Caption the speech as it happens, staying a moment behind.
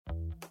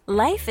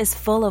Life is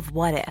full of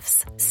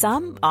what-ifs.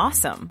 Some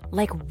awesome,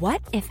 like what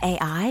if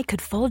AI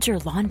could fold your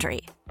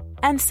laundry?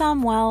 And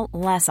some, well,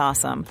 less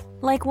awesome,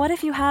 like what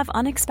if you have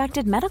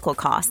unexpected medical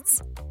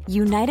costs?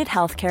 United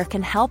Healthcare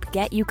can help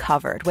get you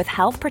covered with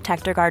Health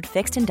Protector Guard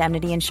fixed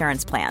indemnity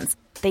insurance plans.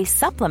 They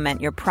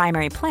supplement your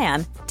primary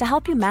plan to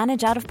help you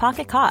manage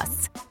out-of-pocket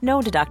costs.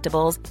 No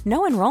deductibles,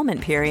 no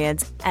enrollment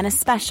periods, and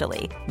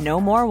especially no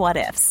more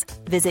what-ifs.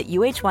 Visit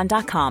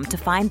uh1.com to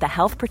find the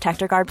Health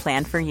Protector Guard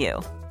plan for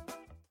you.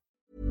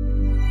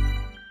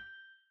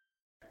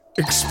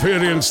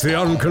 Experience the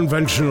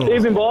unconventional,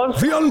 Evening, boys.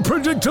 the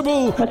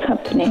unpredictable, What's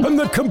happening? and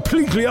the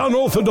completely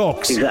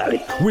unorthodox. Exactly.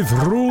 With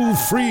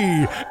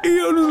rule-free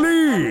Iain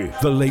Lee.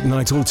 The Late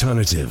Night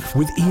Alternative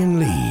with Iain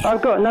Lee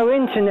I've got no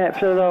internet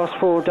for the last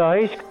 4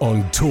 days.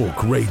 on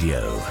Talk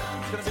Radio.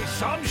 It's going to be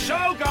some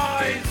show,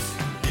 guys.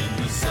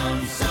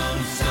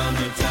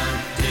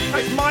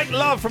 It's Mike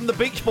Love from the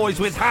Beach Boys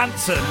with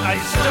Hanson.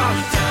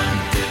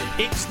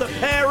 It's the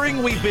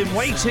pairing we've been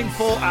waiting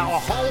for our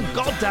whole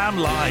goddamn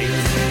lives.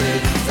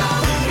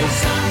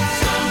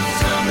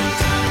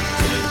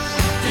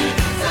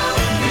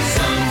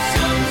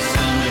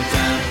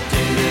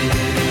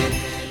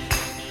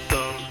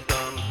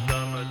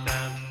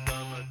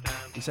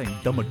 He's saying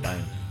dumber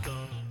down.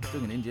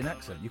 Doing an Indian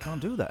accent. You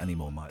can't do that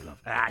anymore, Mike Love.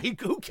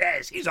 Who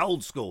cares? He's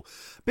old school.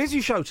 Busy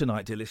show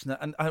tonight, dear listener,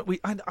 and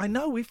I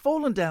know we've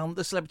fallen down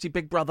the Celebrity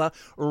Big Brother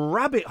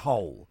rabbit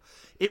hole.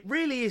 It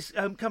really is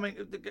coming.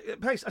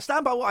 I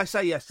stand by what I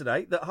say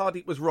yesterday, that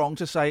Hardy was wrong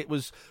to say it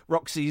was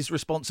Roxy's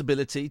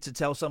responsibility to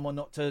tell someone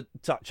not to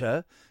touch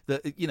her.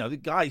 That, you know, the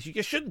guys, you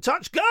just shouldn't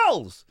touch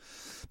girls.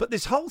 But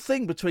this whole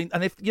thing between,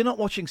 and if you're not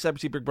watching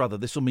Celebrity Big Brother,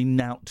 this will mean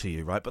nout to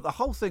you, right? But the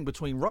whole thing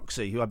between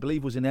Roxy, who I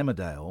believe was in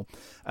Emmerdale,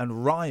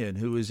 and Ryan,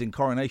 who was in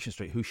Coronation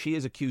Street, who she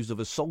is accused of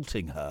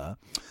assaulting her,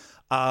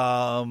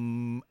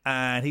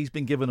 and he's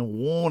been given a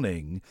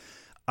warning.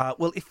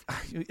 Well,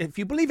 if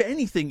you believe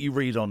anything you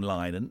read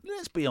online, and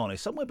let's be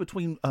honest, somewhere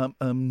between 0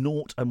 and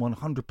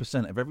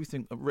 100% of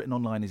everything written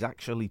online is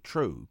actually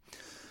true.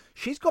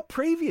 She's got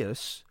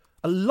previous.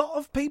 A lot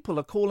of people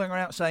are calling her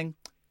out saying,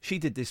 she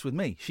did this with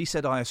me. She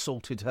said I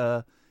assaulted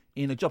her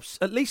in a job.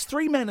 At least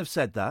 3 men have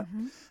said that.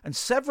 Mm-hmm. And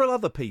several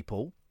other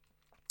people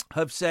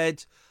have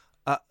said,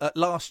 at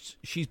last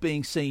she's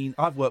being seen.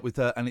 I've worked with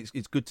her, and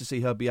it's good to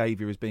see her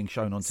behaviour is being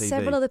shown on TV.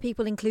 Several other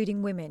people,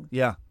 including women.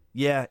 Yeah.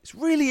 It's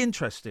really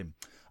interesting.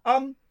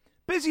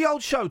 Busy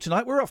old show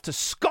tonight. We're off to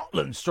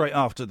Scotland straight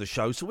after the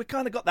show, so we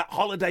kind of got that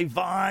holiday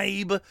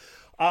vibe.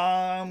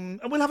 And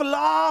we'll have a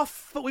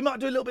laugh, but we might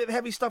do a little bit of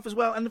heavy stuff as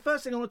well. And the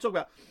first thing I want to talk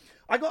about,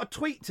 I got a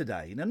tweet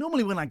today. Now,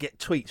 normally when I get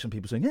tweets from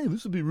people saying, hey,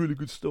 this would be a really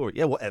good story.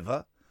 Yeah,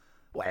 whatever.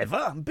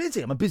 I'm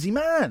busy. I'm a busy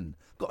man.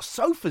 I've got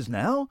sofas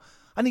now.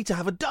 I need to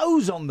have a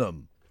doze on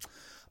them.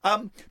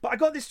 But I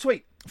got this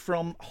tweet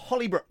from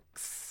Hollie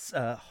Brooks.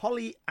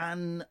 Hollie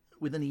Ann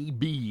with an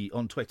EB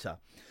on Twitter.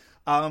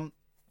 And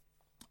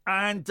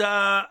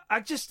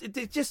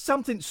it just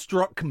something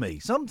struck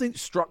me.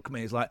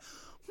 It's like,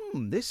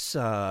 this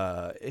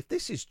if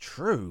this is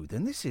true,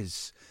 then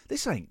this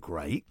ain't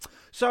great.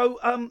 So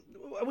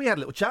we had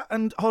a little chat,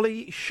 and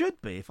Hollie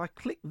should be. If I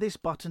click this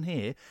button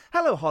here,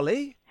 hello,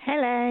 Hollie.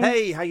 Hello.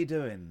 Hey, how you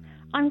doing?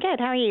 I'm good.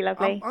 How are you,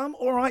 lovely? I'm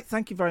all right.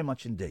 Thank you very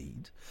much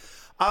indeed.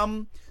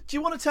 Do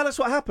you want to tell us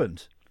what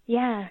happened?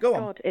 Yeah. Go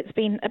on. God, it's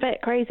been a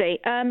bit crazy.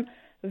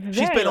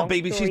 She's been on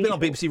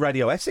BBC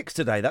Radio Essex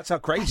today. That's how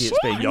crazy it's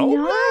been.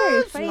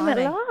 Fame at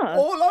last.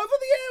 All over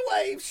the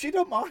airwaves. She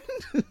don't mind.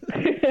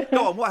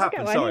 Go on, what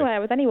happened? I'll go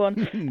anywhere with anyone.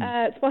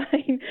 It's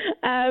fine.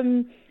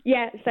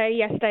 So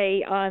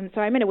yesterday,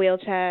 so I'm in a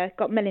wheelchair,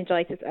 got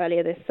meningitis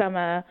earlier this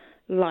summer.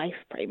 Life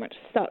pretty much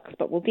sucks,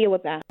 but we'll deal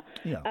with that.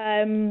 Yeah.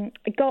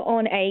 I got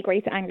on a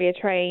Greater Anglia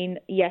train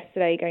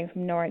yesterday going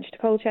from Norwich to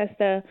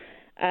Colchester.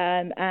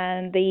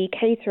 And the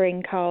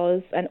catering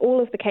cars and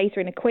all of the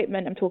catering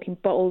equipment, I'm talking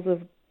bottles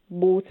of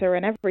water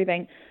and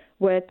everything,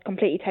 were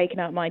completely taken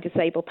out my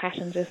disabled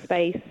passenger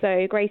space.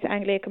 So Greater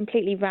Anglia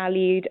completely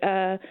valued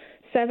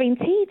serving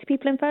tea to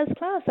people in first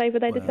class over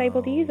their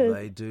disabled users.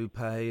 They do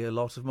pay a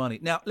lot of money.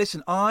 Now,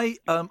 listen, I've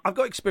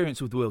got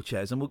experience with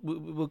wheelchairs, and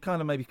we'll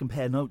kind of maybe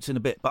compare notes in a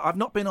bit, but I've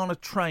not been on a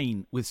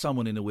train with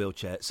someone in a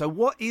wheelchair.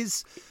 So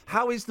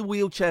how is the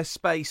wheelchair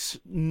space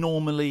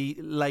normally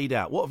laid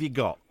out? What have you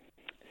got?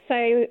 So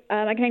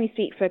I can only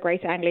speak for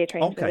Greater Anglia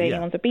trains, because they're the only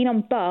ones I've been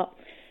on, but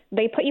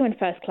they put you in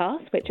first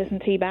class, which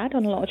isn't too bad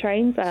on a lot of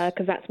trains,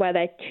 because that's where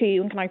they're two,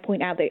 and can I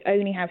point out they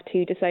only have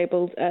 2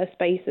 disabled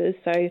spaces,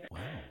 so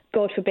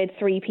God forbid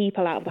 3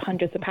 people out of the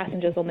hundreds of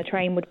passengers on the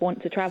train would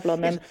want to travel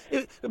on them.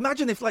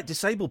 Imagine if, like,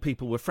 disabled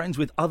people were friends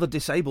with other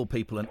disabled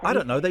people and, I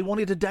don't know, they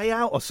wanted a day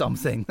out or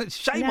something.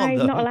 Shame on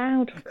them. No, not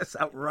allowed. That's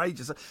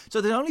outrageous. So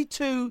there's only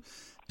 2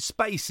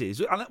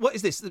 spaces. What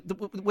is this?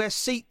 Where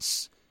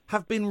seats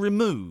have been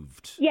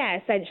removed? Yeah,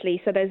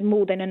 essentially. So there's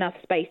more than enough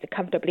space to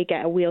comfortably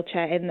get a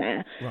wheelchair in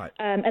there. Right.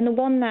 And the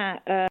one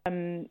that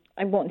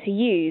I want to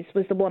use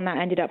was the one that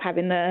ended up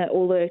having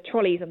all the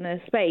trolleys and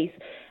the space.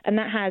 And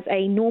that has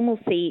a normal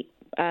seat,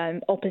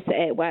 opposite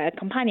it where a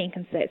companion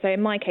can sit. So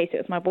in my case, it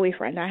was my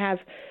boyfriend. I have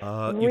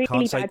really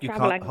bad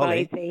travel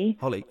anxiety.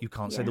 Hollie, you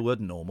can't say the word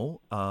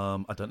normal.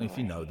 I don't know if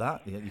you know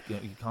that.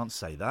 You can't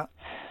say that.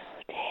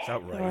 It's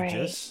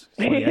outrageous.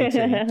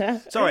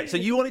 2018. Sorry, so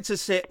you wanted to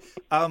sit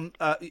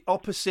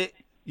opposite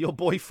your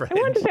boyfriend?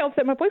 I wanted to sit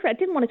opposite my boyfriend. I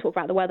didn't want to talk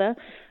about the weather.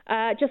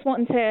 Just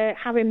wanting to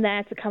have him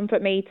there to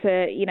comfort me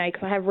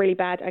because I have really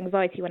bad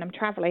anxiety when I'm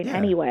travelling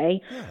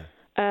anyway. Yeah.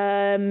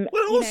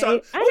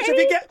 Also, if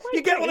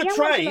you get on a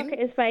train, look at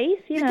his face,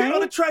 you get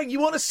on a train, you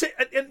want to sit,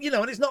 and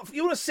it's not.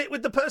 You want to sit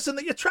with the person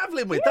that you're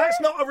travelling with. Yeah.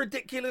 That's not a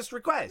ridiculous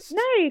request.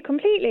 No,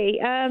 completely.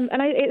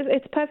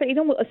 It's perfectly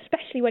normal,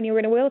 especially when you're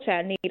in a wheelchair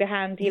and need a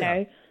hand.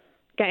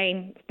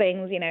 Getting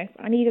things.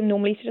 I need him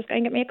normally to just go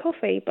and get me a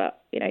coffee,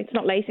 but it's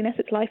not laziness;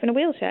 it's life in a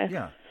wheelchair.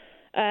 Yeah.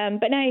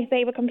 But no,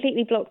 they were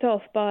completely blocked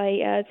off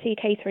by 2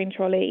 catering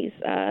trolleys,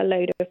 a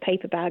load of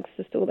paper bags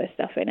to store their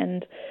stuff in,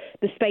 and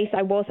the space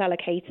I was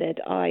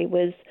allocated, I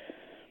was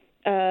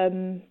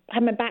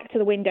had my back to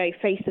the window,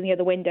 facing the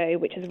other window,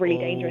 which is really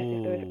dangerous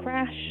if there was a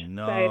crash.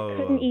 No.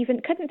 So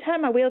couldn't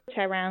turn my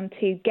wheelchair around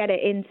to get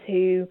it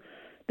into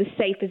the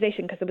safe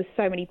position because there was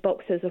so many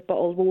boxes of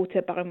bottled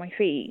water by my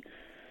feet.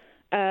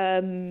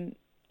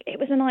 It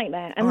was a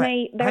nightmare, and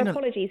their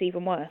apologies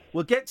even worse.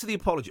 We'll get to the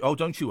apology. Oh,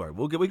 don't you worry.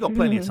 We've got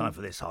plenty of time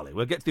for this, Hollie.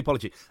 We'll get to the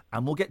apology,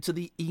 and we'll get to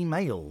the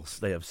emails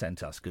they have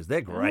sent us because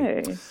they're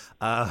great.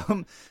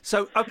 Oh.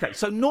 So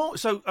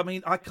I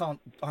mean, I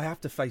have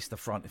to face the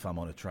front if I'm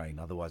on a train,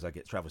 otherwise I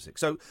get travel sick.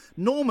 So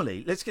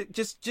normally, let's get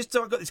just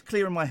so I've got this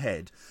clear in my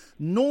head.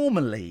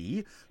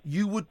 Normally,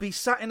 you would be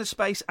sat in a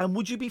space, and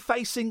would you be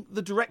facing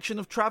the direction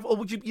of travel, or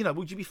would you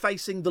be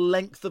facing the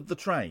length of the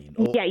train?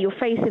 Or... Yeah, you're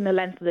facing the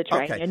length of the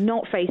train. Okay. You're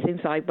not facing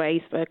sideways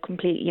for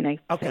complete,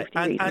 Okay, safety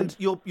reasons. and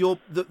you're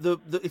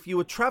if you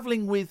were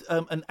travelling with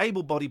an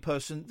able-bodied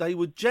person, they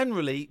would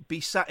generally be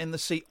sat in the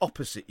seat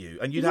opposite you,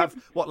 and you'd have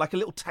like a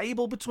little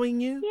table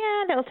between you.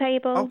 Yeah, a little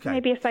table. Okay.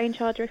 Maybe a phone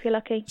charger if you're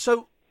lucky.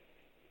 So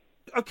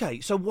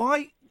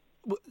why?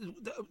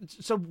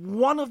 So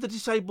one of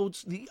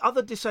the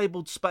other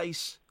disabled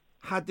space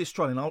had this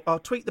trolley, and I'll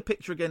tweet the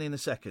picture again in a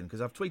second because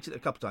I've tweeted it a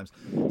couple of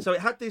times. So it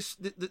had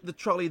the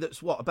trolley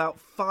that's about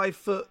 5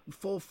 foot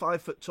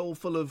tall,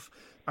 full of,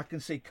 I can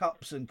see,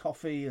 cups and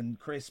coffee and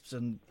crisps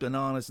and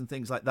bananas and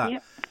things like that.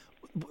 Yep.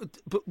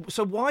 But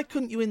so why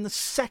couldn't you in the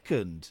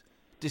second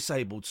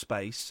disabled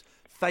space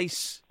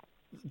face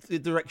the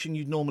direction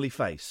you'd normally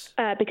face?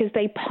 Because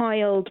they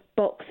piled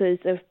boxes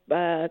of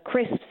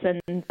crisps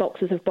and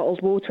boxes of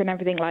bottled water and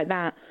everything like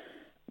that.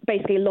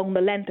 Basically, along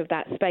the length of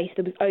that space,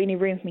 there was only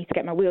room for me to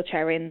get my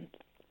wheelchair in,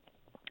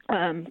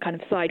 kind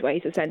of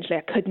sideways, essentially.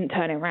 I couldn't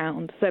turn it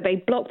around. So they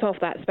blocked off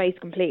that space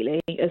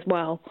completely as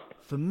well.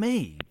 For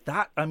me,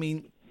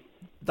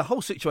 the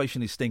whole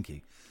situation is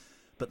stinky.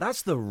 But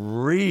that's the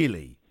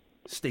really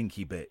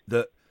stinky bit,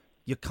 that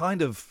you're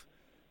kind of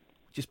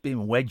just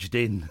being wedged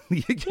in.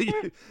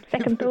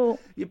 Second thought.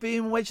 You're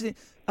being wedged in.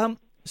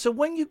 So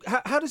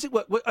how does it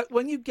work?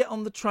 When you get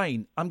on the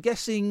train, I'm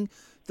guessing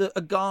that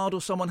a guard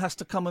or someone has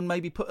to come and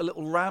maybe put a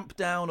little ramp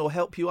down or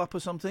help you up or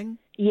something?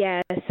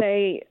 Yeah, so,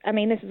 I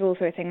mean, this is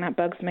also a thing that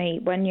bugs me.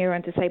 When you're a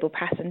disabled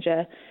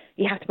passenger,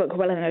 you have to book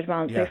well in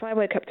advance. Yeah. So if I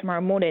woke up tomorrow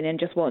morning and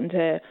just wanted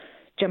to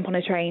jump on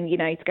a train,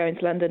 to go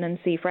into London and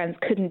see friends,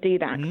 couldn't do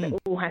that because it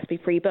all has to be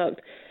pre-booked.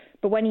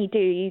 But when you do,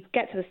 you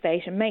get to the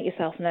station, make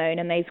yourself known,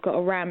 and they've got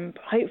a ramp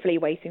hopefully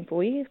waiting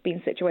for you. There's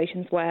been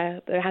situations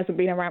where there hasn't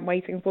been a ramp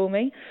waiting for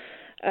me.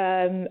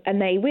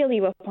 And they wheel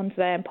you up onto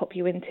there and pop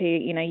you into,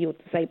 your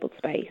disabled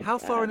space. How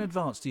far in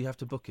advance do you have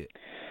to book it?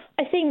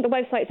 I think the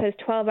website says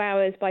 12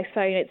 hours. By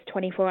phone, it's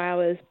 24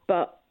 hours.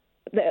 But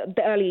the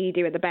earlier you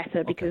do it, the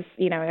better, because,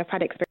 I've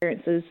had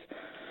experiences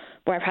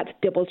where I've had to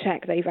double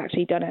check they've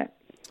actually done it.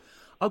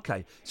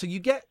 Okay, so you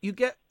get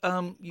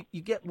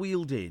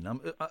wheeled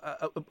in,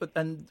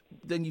 and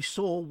then you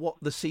saw what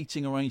the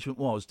seating arrangement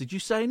was. Did you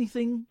say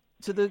anything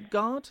to the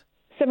guard?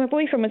 So my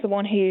boyfriend was the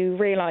one who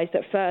realised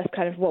at first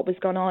kind of what was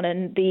going on,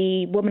 and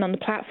the woman on the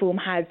platform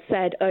had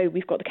said, "Oh,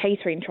 we've got the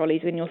catering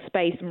trolleys in your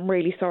space. I'm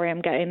really sorry,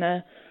 I'm getting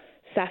a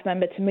staff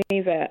member to move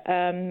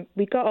it."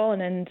 We got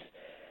on, and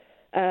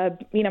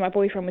my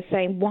boyfriend was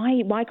saying,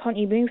 "Why can't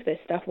you move this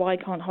stuff? Why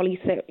can't Hollie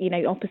sit,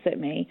 opposite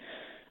me?"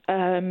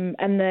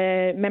 And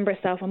the member of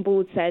staff on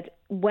board said,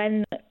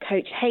 when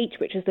Coach H,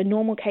 which is the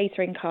normal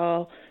catering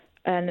car,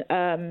 and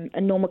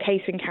a normal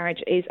catering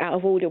carriage is out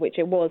of order, which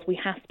it was, we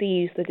have to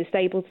use the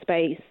disabled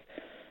space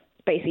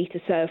basically to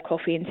serve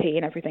coffee and tea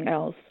and everything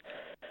else.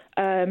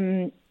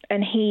 And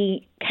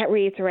he kept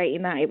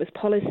reiterating that it was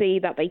policy,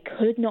 that they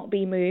could not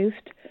be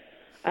moved.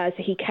 So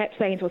he kept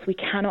saying to us, we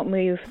cannot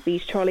move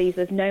these trolleys,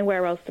 there's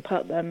nowhere else to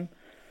put them.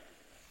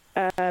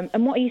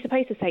 And what are you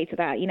supposed to say to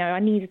that? I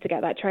needed to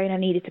get that train, I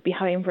needed to be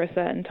home for a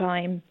certain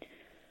time.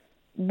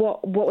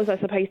 What was I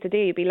supposed to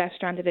do? Be left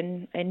stranded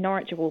in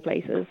Norwich of all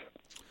places?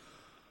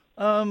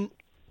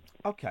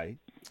 Okay.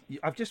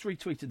 I've just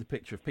retweeted the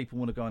picture if people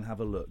want to go and have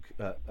a look.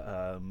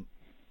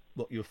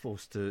 what you're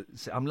forced to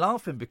say. I'm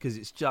laughing because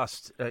it's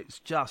just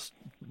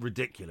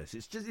ridiculous.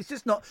 It's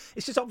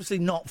just obviously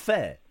not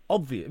fair.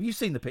 Obvious. You've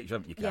seen the picture,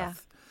 haven't you,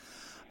 Kath?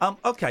 Yeah.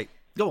 Okay,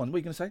 go on. What are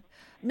you going to say?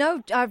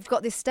 No, I've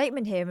got this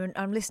statement here, and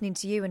I'm listening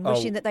to you and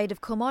wishing that they'd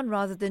have come on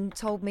rather than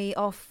told me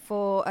off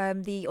for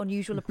the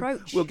unusual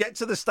approach. We'll get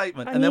to the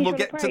statement, and then we'll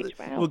get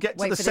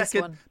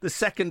to the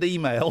second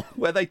email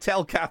where they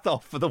tell Kath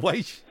off for the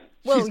way.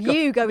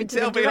 You go into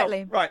them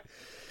directly, right?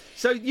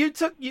 So you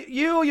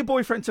or your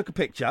boyfriend took a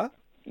picture,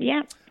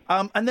 yeah,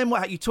 and then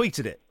what? You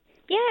tweeted it.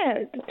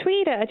 Yeah,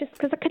 tweeted it just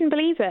because I couldn't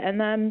believe it,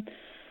 and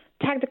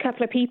tagged a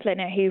couple of people in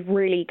it who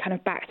really kind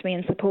of backed me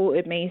and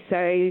supported me.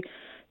 So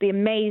the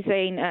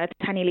amazing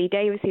Tanya Lee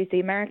Davis, who's the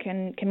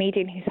American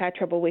comedian who's had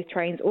trouble with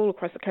trains all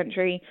across the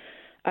country.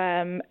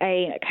 An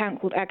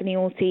account called Agony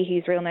Orty,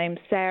 whose real name's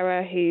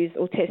Sarah, who's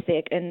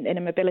autistic and in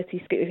a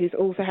mobility scooter, who's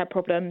also had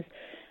problems.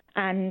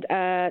 And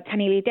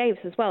Tanya Lee Davis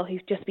as well,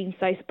 who's just been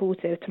so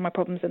supportive to my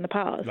problems in the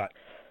past. Right.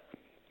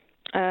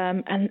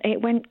 And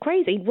it went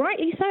crazy,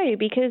 rightly so,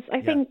 because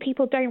I think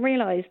people don't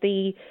realise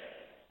the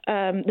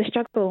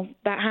struggle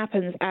that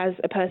happens as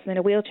a person in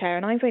a wheelchair.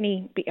 And I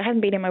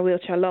haven't been in my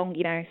wheelchair long.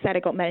 Said I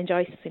got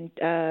meningitis in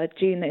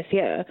June this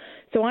year.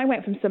 So I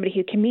went from somebody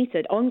who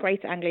commuted on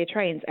Greater Anglia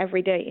trains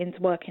every day into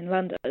work in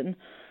London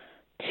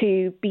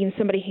to being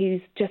somebody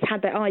who's just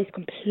had their eyes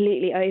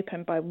completely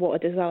opened by what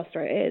a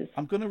disaster it is.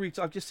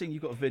 I've just seen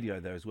you've got a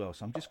video there as well,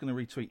 so I'm just going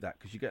to retweet that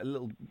because you get a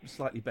little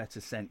slightly better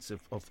sense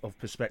of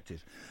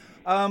perspective.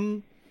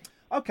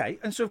 Okay,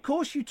 and so of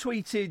course you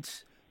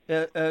tweeted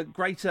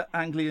Greater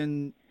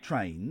Anglian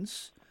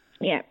trains.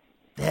 Yeah.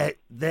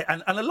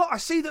 And a lot. I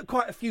see that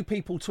quite a few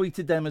people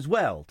tweeted them as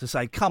well to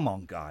say, "Come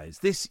on, guys,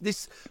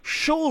 this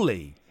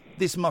surely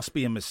this must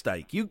be a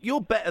mistake.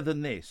 You're better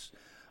than this."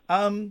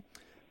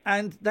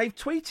 And they've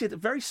tweeted a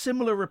very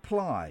similar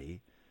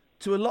reply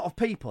to a lot of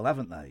people,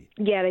 haven't they?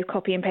 Yeah, they've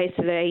copy and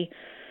pasted a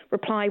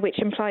reply which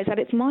implies that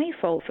it's my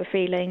fault for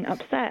feeling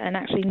upset and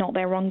actually not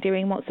their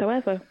wrongdoing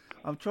whatsoever.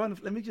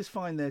 Let me just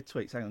find their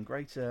tweets. Hang on.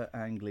 Greater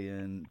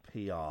Anglian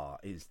PR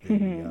is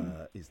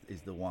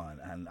the one,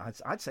 and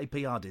I'd say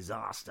PR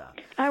disaster.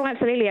 Oh,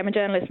 absolutely. I'm a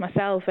journalist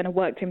myself, and I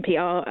worked in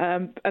PR,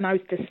 and I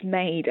was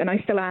dismayed, and I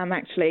still am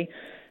actually,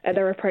 at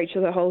their approach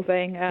to the whole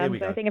thing.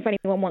 So I think if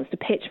anyone wants to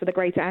pitch for the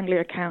Greater Anglia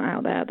account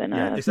out there, then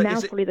now's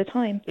probably the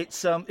time.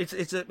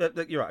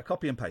 You're right. A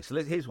copy and paste. So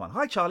here's one.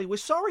 Hi Charlie, we're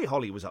sorry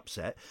Hollie was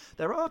upset.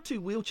 There are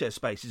 2 wheelchair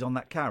spaces on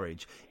that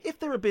carriage. If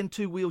there had been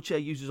 2 wheelchair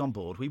users on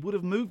board, we would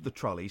have moved the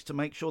trolleys to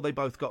make sure they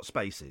both got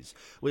spaces.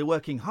 We're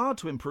working hard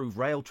to improve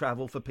rail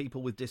travel for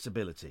people with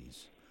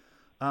disabilities.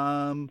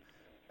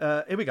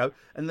 Here we go.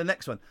 And the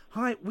next one.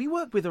 Hi, we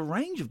work with a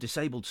range of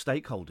disabled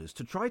stakeholders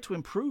to try to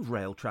improve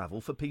rail travel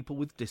for people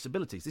with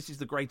disabilities. This is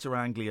the Greater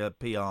Anglia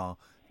PR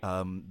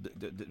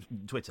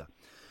Twitter.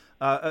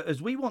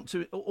 As we want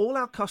all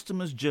our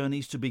customers'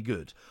 journeys to be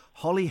good.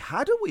 Hollie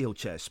had a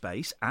wheelchair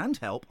space and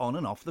help on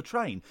and off the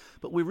train,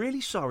 but we're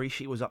really sorry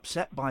she was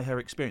upset by her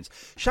experience.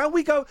 Shall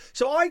we go?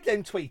 So I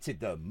then tweeted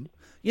them,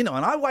 and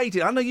I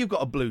waited. I know you've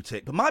got a blue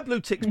tick, but my blue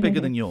tick's bigger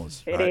than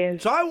yours. It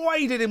is. So I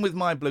waded in with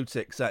my blue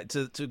tick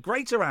to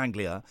Greater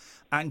Anglia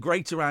and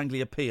Greater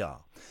Anglia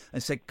PR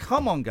and said,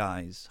 come on,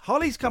 guys,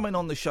 Hollie's coming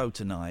on the show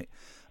tonight.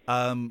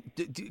 Do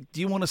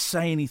you want to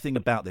say anything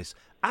about this?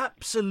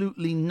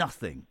 Absolutely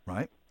nothing,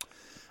 right?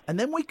 And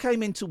then we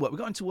came into work. We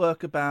got into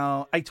work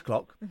about 8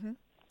 o'clock,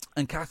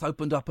 and Kath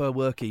opened up her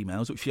work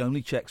emails, which she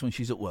only checks when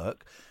she's at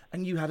work.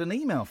 And you had an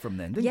email from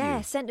them, didn't you?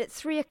 Yeah, sent at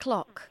 3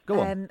 o'clock.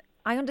 Go on.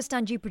 I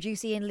understand you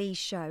produce Iain Lee's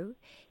show.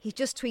 He's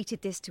just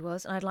tweeted this to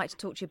us, and I'd like to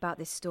talk to you about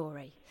this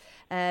story.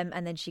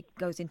 And then she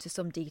goes into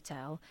some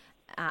detail.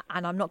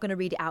 And I'm not going to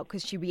read it out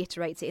because she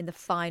reiterates it in the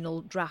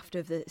final draft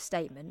of the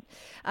statement.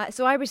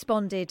 So I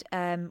responded,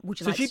 would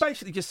you like So she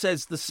basically just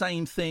says the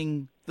same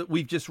thing that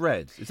we've just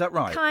read. Is that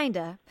right?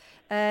 Kinda.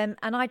 And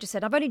I just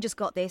said, I've only just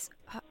got this.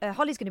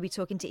 Hollie's going to be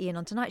talking to Iain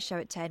on tonight's show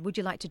at 10. Would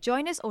you like to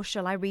join us, or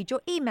shall I read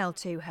your email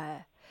to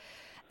her?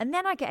 And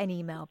then I get an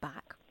email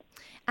back.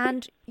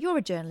 And you're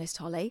a journalist,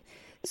 Hollie.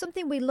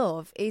 Something we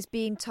love is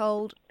being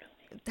told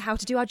how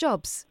to do our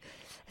jobs.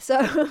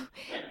 So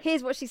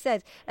here's what she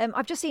said.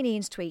 I've just seen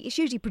Iain's tweet. It's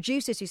usually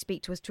producers who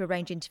speak to us to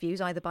arrange interviews,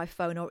 either by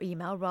phone or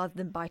email, rather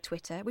than by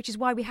Twitter, which is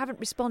why we haven't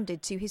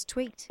responded to his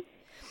tweet.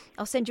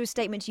 I'll send you a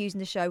statement to use in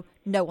the show.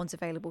 No one's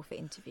available for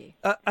interview.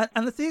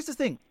 And here's the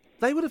thing.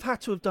 They would have had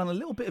to have done a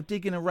little bit of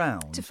digging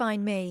around. To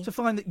find me. To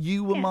find that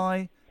you were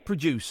my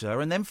producer,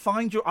 and then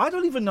find your... I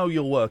don't even know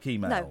your work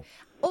email. No.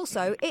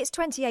 Also, it's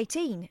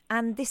 2018,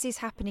 and this is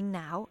happening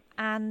now,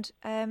 and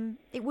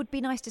it would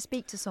be nice to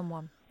speak to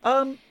someone.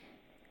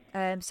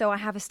 So I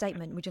have a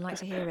statement. Would you like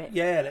to hear it?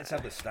 Yeah, let's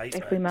have the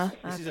statement. If we must.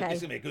 This is going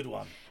to be a good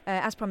one.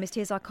 As promised,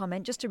 here's our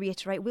comment. Just to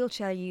reiterate,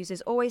 wheelchair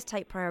users always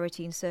take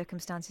priority in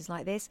circumstances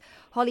like this.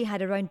 Hollie had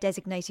her own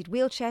designated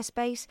wheelchair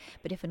space,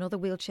 but if another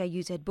wheelchair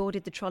user had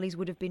boarded, the trolleys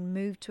would have been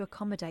moved to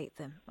accommodate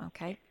them.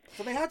 Okay.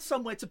 So they had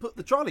somewhere to put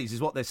the trolleys,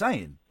 is what they're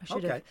saying. I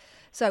should have.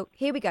 So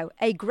here we go.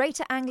 A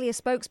Greater Anglia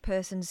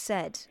spokesperson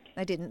said...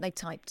 They didn't. They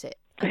typed it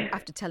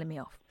after telling me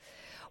off.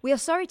 We are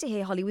sorry to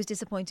hear Hollie was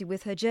disappointed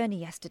with her journey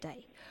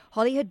yesterday.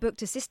 Hollie had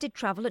booked assisted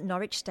travel at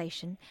Norwich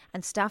Station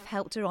and staff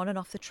helped her on and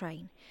off the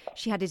train.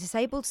 She had a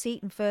disabled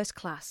seat in first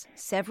class.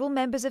 Several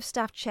members of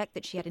staff checked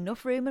that she had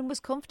enough room and was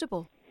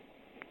comfortable.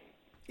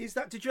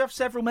 Did you have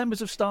several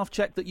members of staff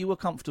check that you were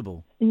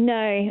comfortable? No,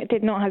 I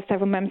did not have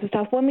several members of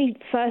staff. When we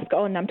first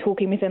got on, I'm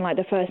talking within like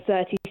the first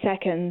 30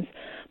 seconds,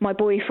 my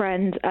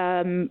boyfriend,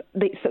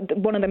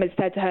 one of them had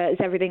said to her, "Is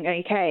everything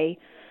okay?"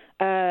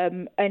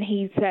 And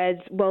he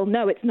said, "Well,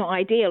 no, it's not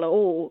ideal at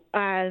all."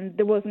 And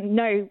there was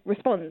no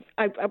response.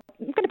 I'm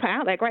going to put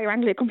out there, Greater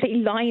Anglia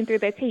completely lying through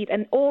their teeth.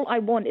 And all I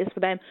want is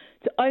for them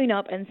to own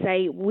up and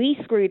say, "We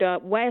screwed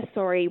up. We're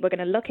sorry. We're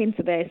going to look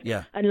into this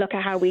and look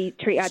at how we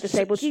treat our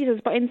disabled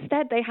users." But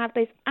instead, they have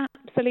this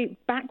absolute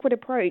backward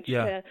approach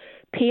to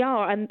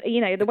PR. And, you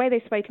know, the way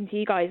they've spoken to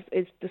you guys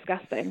is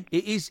disgusting.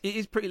 It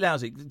is pretty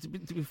lousy.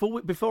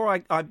 Before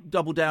I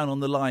double down on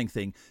the lying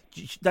thing,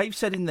 they've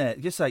said in there,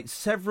 just say,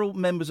 several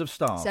members of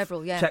staff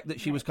checked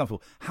that she was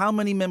comfortable. How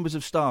many members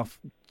of staff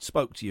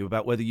spoke to you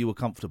about whether you were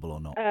comfortable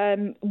or not?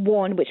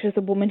 One, which was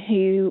a woman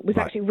who was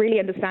actually really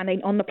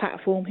understanding on the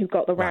platform, who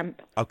got the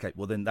ramp. Okay,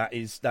 well then that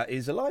is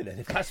a lie then.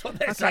 If that's what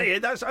they're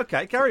saying, that's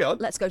okay. Carry on.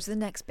 Let's go to the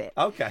next bit.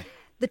 Okay.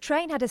 The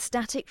train had a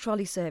static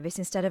trolley service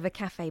instead of a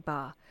cafe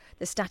bar.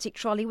 The static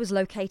trolley was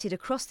located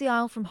across the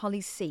aisle from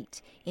Hollie's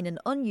seat, in an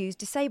unused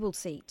disabled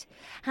seat.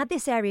 Had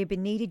this area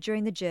been needed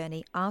during the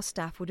journey, our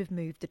staff would have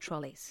moved the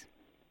trolleys.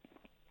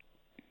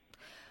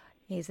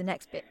 Here's the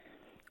next bit.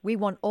 We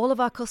want all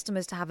of our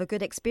customers to have a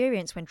good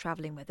experience when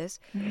travelling with us.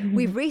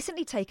 We've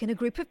recently taken a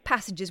group of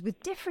passengers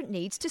with different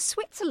needs to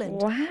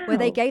Switzerland, where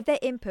they gave their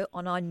input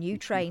on our new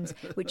trains,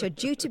 which are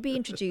due to be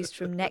introduced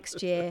from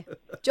next year.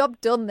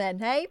 Job done then,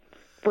 hey?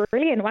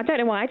 Brilliant. Well, I don't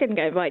know why I didn't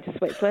get invited to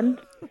Switzerland.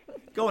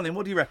 Go on then,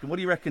 what do you reckon? What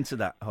do you reckon to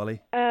that,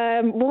 Hollie?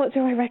 What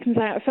do I reckon to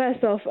that?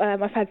 First off,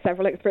 I've had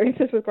several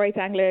experiences with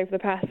Greater Anglia over the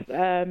past,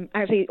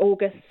 actually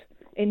August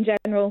in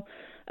general.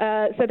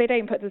 So they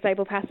don't put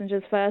disabled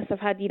passengers first. I've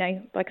had, you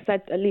know, like I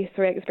said, at least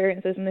 3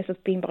 experiences, and this has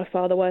been by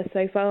far the worst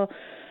so far.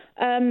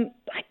 Like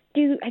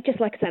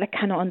I said, I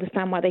cannot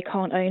understand why they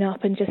can't own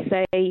up and just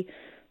say,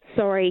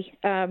 sorry,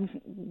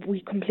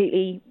 we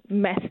completely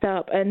messed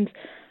up. And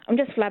I'm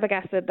just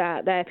flabbergasted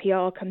that their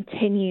PR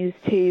continues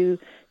to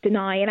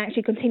deny and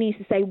actually continues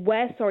to say,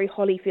 we're sorry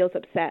Hollie feels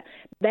upset.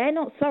 They're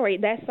not sorry.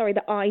 They're sorry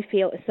that I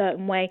feel a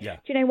certain way. Yeah.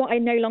 Do you know what? I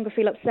no longer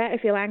feel upset. I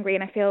feel angry,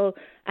 and I feel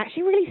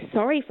actually really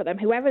sorry for them.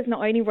 Whoever's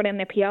not only running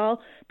their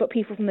PR, but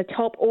people from the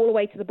top all the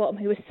way to the bottom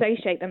who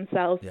associate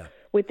themselves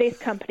with this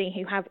company,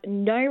 who have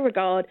no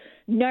regard,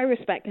 no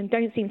respect, and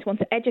don't seem to want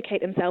to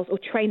educate themselves or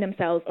train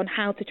themselves on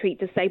how to treat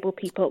disabled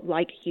people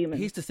like humans.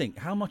 Here's the thing.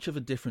 How much of a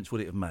difference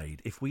would it have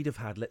made if we'd have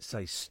had, let's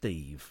say,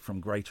 Steve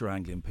from Greater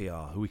Anglian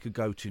PR, who we could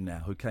go to now,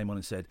 who came on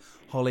and said,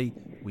 Hollie,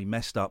 we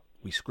messed up.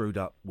 We screwed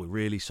up. We're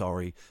really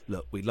sorry.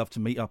 Look, we'd love to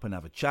meet up and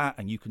have a chat,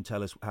 and you can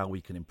tell us how we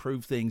can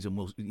improve things. And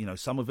we'll, you know,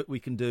 some of it we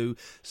can do,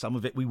 some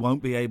of it we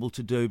won't be able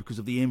to do because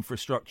of the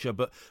infrastructure.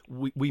 But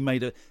we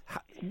made a.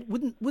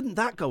 Wouldn't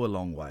that go a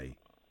long way?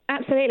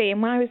 Absolutely.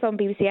 And when I was on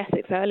BBC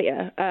Essex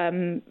earlier,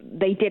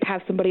 they did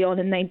have somebody on,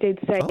 and they did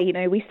say, you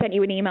know, we sent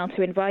you an email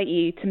to invite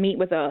you to meet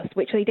with us,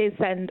 which they did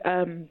send.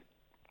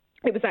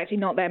 It was actually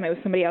not them. It was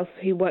somebody else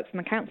who works in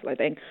the council, I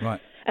think. Right.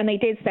 And they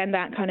did send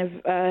that kind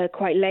of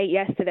quite late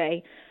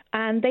yesterday.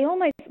 And they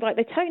almost, like,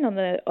 the tone on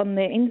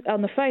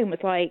the phone was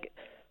like,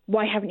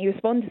 why haven't you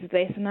responded to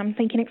this? And I'm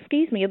thinking,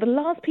 excuse me, you're the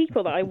last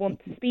people that I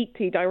want to speak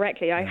to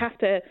directly. Yeah. I have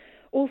to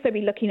also be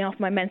looking after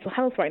my mental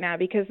health right now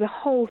because the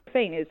whole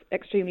thing is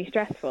extremely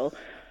stressful.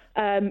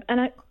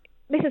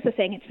 This is the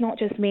thing, it's not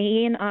just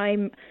me, Iain.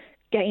 I'm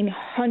getting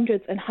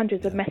hundreds and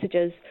hundreds of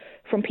messages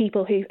from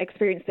people who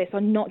experience this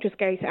on not just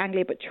Greater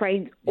Anglia but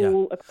trains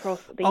all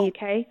across the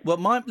UK. Well,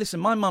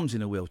 my mum's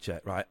in a wheelchair,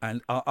 right?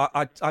 And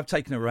I've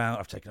taken her around.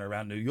 I've taken her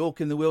around New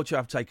York in the wheelchair.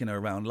 I've taken her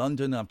around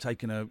London. I've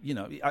taken her, you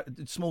know,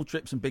 small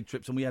trips and big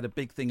trips. And we had a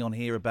big thing on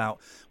here about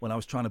when I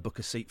was trying to book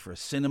a seat for a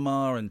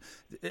cinema, and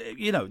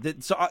you know,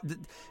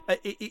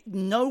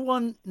 no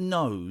one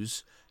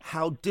knows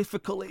how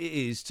difficult it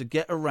is to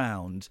get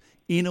around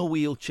in a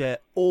wheelchair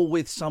or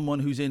with someone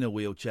who's in a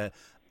wheelchair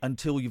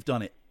until you've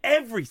done it.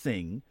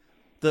 Everything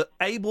that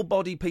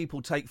able-bodied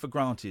people take for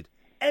granted,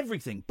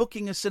 everything,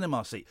 booking a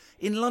cinema seat,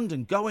 in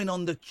London, going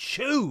on the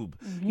tube,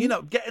 you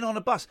know, getting on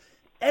a bus,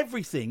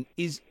 everything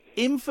is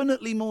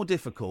infinitely more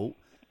difficult,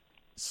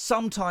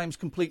 sometimes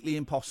completely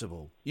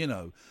impossible, you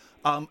know.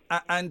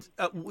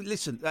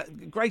 Listen,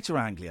 Greater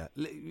Anglia,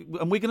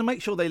 and we're going to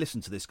make sure they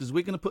listen to this because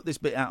we're going to put this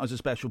bit out as a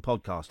special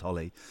podcast,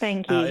 Hollie.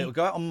 Thank you. It'll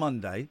go out on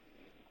Monday.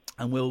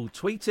 And we'll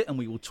tweet it, and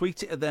we will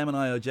tweet it at them. And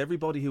I urge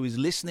everybody who is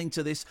listening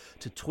to this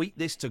to tweet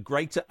this to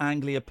Greater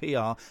Anglia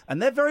PR.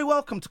 And they're very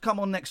welcome to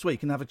come on next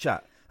week and have a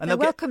chat. And they're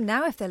welcome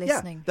now if they're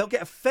listening. Yeah, they'll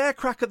get a fair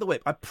crack of the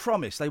whip. I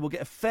promise they will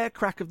get a fair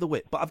crack of the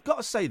whip. But I've got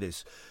to say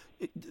this.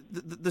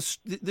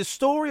 The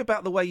story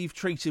about the way you've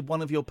treated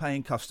one of your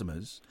paying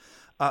customers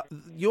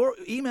Your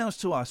emails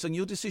to us and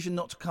your decision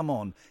not to come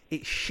on,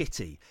 it's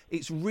shitty.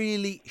 It's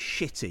really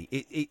shitty.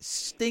 It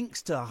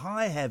stinks to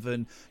high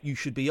heaven. You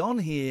should be on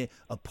here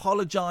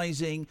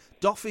apologising,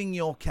 doffing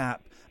your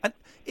cap. And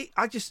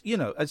I just,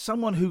 as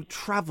someone who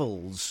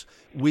travels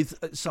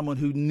with someone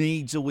who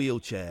needs a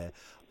wheelchair,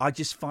 I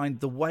just find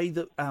the way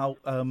that our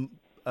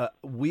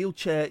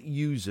wheelchair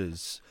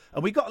users,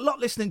 and we've got a lot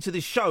listening to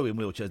this show in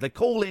wheelchairs, they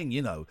call in,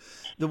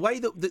 the way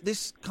that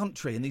this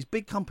country and these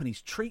big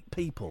companies treat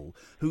people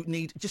who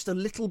need just a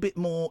little bit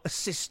more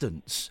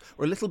assistance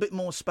or a little bit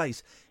more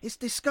space, it's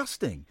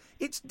disgusting.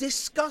 It's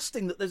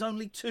disgusting that there's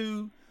only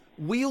 2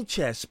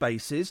 wheelchair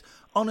spaces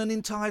on an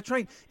entire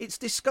train. It's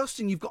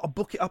disgusting you've got to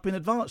book it up in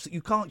advance, that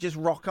you can't just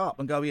rock up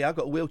and go, yeah, I've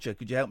got a wheelchair,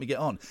 could you help me get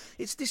on?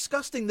 It's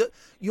disgusting that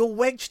you're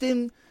wedged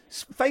in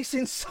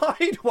facing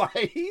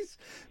sideways.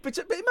 But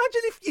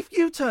imagine if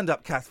you turned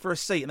up, Kath, for a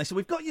seat and they said,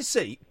 we've got your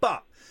seat,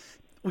 but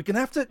we're going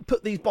to have to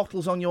put these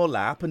bottles on your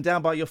lap and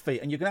down by your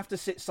feet and you're going to have to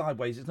sit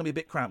sideways. It's going to be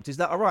a bit cramped. Is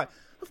that all right?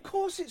 Of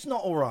course it's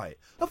not all right.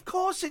 Of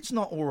course it's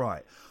not all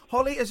right.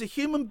 Holly, as a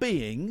human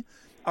being,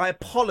 I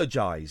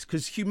apologise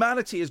because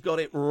humanity has got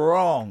it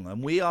wrong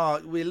and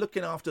we're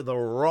looking after the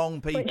wrong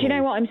people. But do you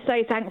know what? I'm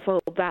so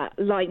thankful that,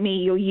 like me,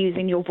 you're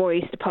using your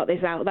voice to put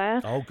this out there.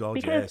 Oh, God,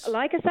 because, yes.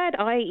 like I said,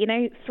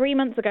 3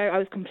 months ago, I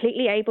was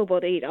completely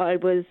able-bodied. I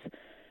was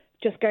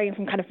just going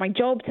from kind of my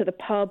job to the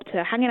pub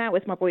to hanging out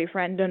with my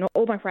boyfriend and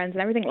all my friends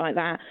and everything like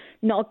that.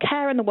 Not a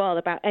care in the world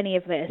about any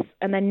of this.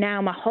 And then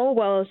now my whole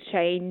world's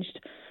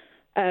changed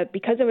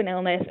because of an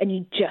illness, and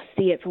you just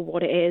see it for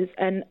what it is.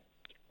 And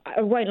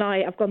I won't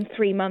lie, I've gone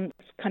 3 months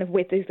kind of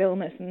with this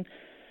illness and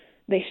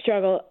this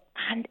struggle,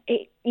 and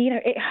it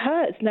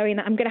hurts knowing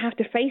that I'm going to have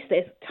to face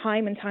this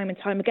time and time and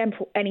time again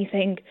before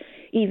anything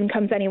even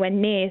comes anywhere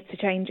near to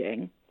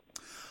changing.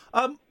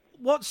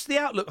 What's the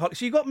outlook, Holly?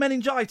 So you got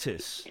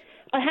meningitis?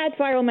 I had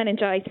viral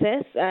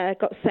meningitis,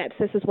 got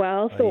sepsis as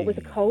well, thought it was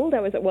a cold. I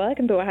was at work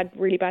and thought I had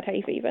really bad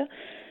hay fever.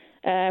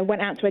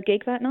 Went out to a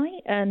gig that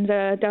night and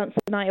danced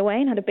the night away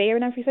and had a beer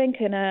and everything.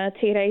 And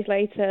 2 days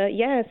later,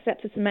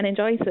 sepsis and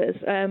meningitis.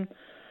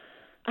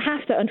 I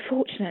have to,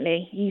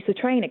 unfortunately, use the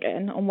train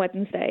again on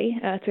Wednesday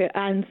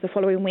and the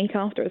following week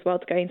after as well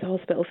to go into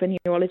hospital for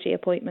neurology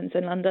appointments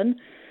in London.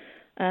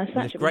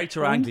 If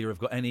Greater Anglia have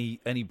got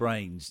any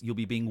brains, you'll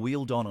be being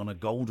wheeled on a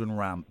golden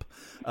ramp.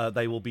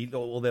 They'll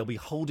be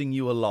holding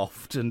you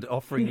aloft and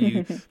offering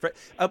you.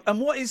 And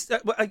what is?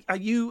 Are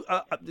you?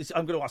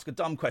 I'm going to ask a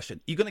dumb question.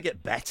 Are you going to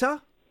get better?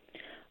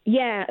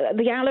 Yeah,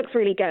 the outlook's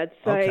really good.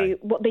 So okay.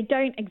 What they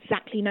don't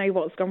exactly know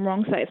what's gone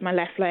wrong. So it's my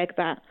left leg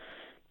that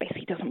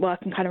basically doesn't work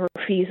and kind of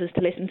refuses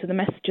to listen to the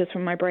messages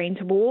from my brain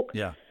to walk.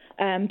 Yeah.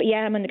 But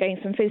yeah, I'm undergoing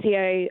some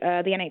physio.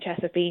 The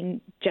NHS have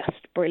been just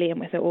brilliant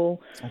with it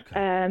all.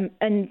 Okay.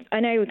 And I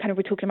know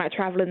we're talking about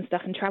travel and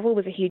stuff, and travel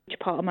was a huge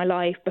part of my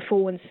life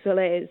before and still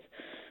is.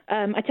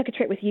 I took a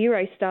trip with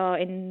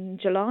Eurostar in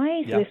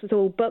July, so this was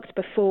all booked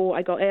before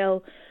I got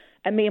ill,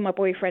 and me and my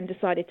boyfriend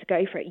decided to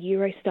go for it.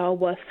 Eurostar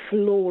were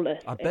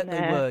flawless. I bet they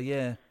were,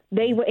 yeah.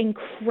 They were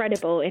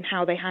incredible in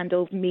how they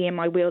handled me in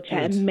my wheelchair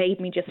and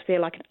made me just feel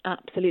like an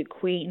absolute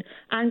queen,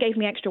 and gave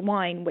me extra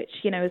wine, which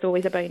is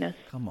always a bonus.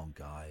 Come on,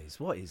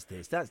 guys, what is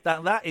this?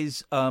 That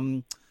is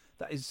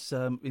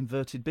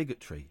inverted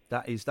bigotry.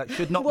 That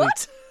should not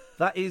what?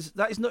 be.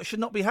 Should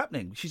not be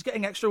happening. She's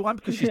getting extra wine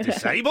because she's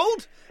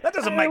disabled? That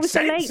doesn't make sense.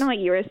 It was a late night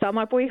Eurostar.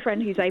 My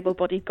boyfriend, who's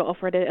able-bodied, got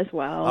offered it as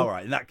well. All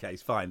right, in that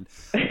case, fine.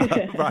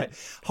 Right.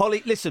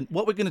 Holly, listen,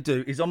 what we're going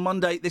to do is on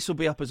Monday, this will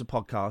be up as a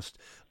podcast.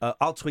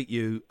 I'll tweet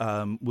you.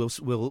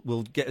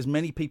 We'll get as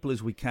many people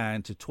as we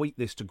can to tweet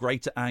this to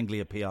Greater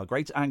Anglia PR.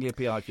 Greater Anglia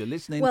PR, if you're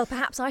listening. Well,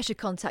 perhaps I should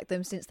contact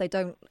them since they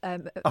don't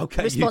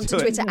okay, respond to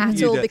Twitter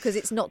at all because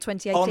it's not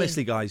 2018.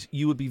 Honestly, guys,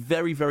 you would be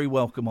very, very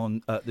welcome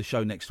on the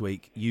show next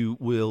week. You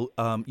will.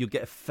 You'll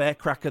get a fair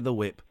crack of the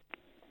whip.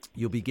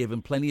 You'll be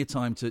given plenty of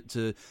time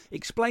to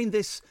explain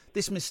this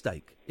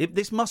mistake.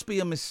 This must be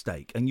a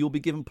mistake, and you'll be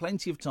given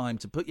plenty of time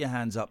to put your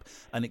hands up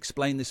and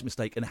explain this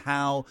mistake and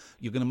how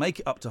you're going to make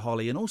it up to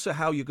Holly, and also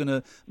how you're going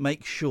to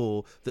make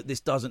sure that this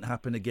doesn't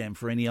happen again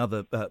for any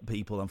other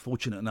people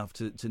unfortunate enough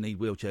to need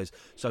wheelchairs,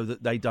 so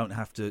that they don't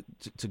have to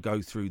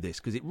go through this,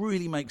 because it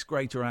really makes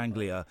Greater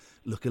Anglia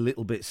look a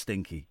little bit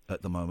stinky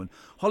at the moment.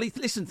 Holly,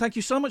 listen, thank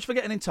you so much for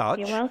getting in touch.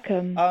 You're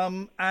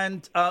welcome.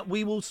 And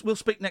we'll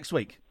speak next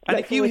week. And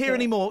if you hear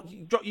any more,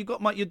 you got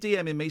your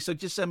DM in me, so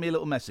just send me a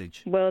little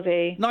message. Will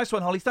do. Nice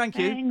one, Holly. Thank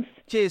you. Thanks.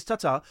 Cheers.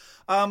 Ta-ta.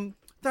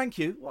 Thank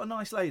you. What a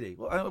nice lady.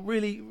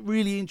 Really,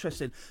 really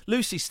interesting.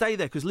 Lucy, stay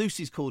there, because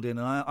Lucy's called in,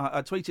 and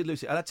I tweeted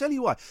Lucy. And I tell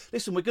you why.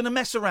 Listen, we're going to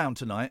mess around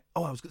tonight.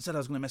 Oh, I said I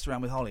was going to mess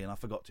around with Holly, and I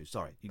forgot to.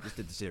 Sorry. You just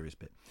did the serious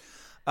bit.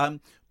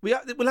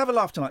 We'll have a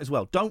laugh tonight as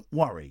well. Don't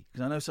worry,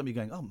 because I know some of you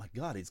are going, oh, my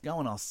God, it's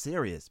going all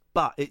serious.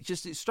 But it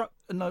struck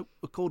a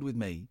chord with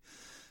me,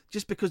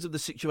 just because of the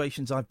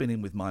situations I've been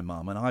in with my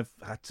mum, and I've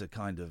had to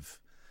kind of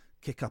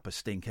kick up a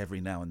stink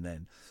every now and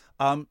then.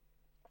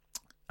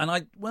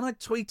 And when I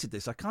tweeted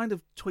this, I kind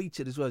of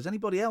tweeted as well, has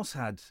anybody else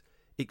had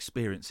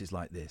experiences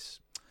like this?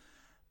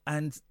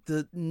 And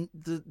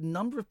the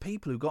number of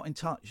people who got in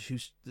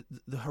touch,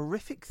 the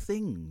horrific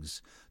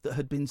things that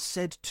had been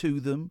said to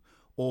them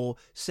or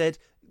said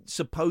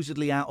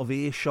supposedly out of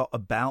earshot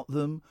about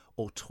them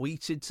or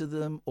tweeted to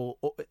them, or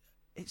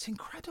it's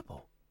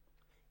incredible.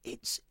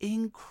 It's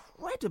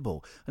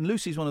incredible. And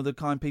Lucy's one of the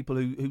kind people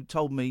who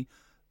told me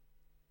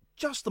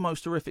just the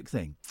most horrific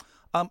thing.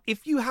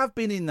 If you have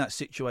been in that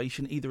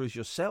situation, either as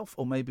yourself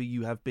or maybe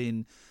you have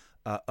been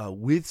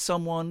with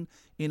someone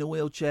in a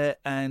wheelchair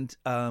and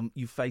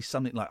you face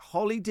something like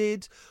Hollie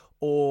did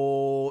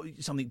or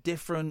something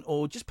different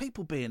or just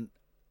people being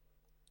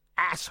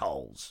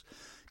assholes,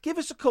 give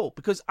us a call,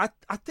 because I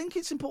think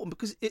it's important,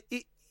 because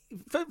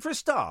for a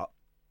start,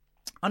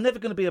 I'm never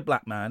going to be a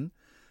black man.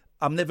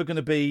 I'm never going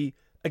to be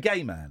a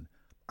gay man.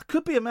 I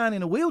could be a man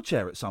in a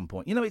wheelchair at some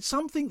point. You know, it's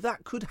something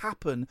that could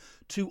happen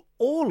to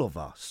all of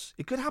us.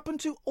 It could happen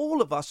to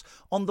all of us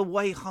on the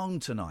way home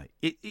tonight.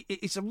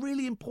 It's a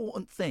really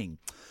important thing.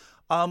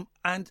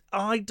 And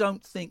I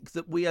don't think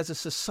that we as a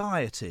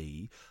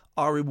society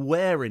are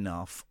aware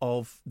enough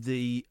of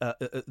the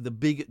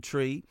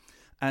bigotry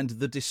and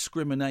the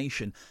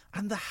discrimination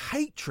and the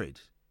hatred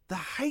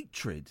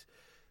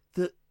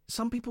that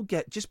some people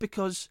get just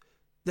because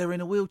they're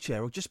in a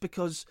wheelchair, or just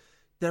because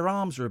their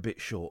arms are a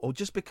bit short, or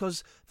just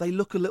because they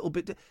look a little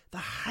bit... The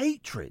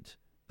hatred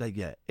they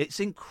get. It's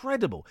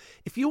incredible.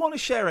 If you want to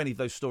share any of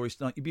those stories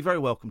tonight, you'd be very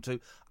welcome to.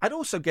 I'd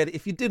also get it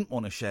if you didn't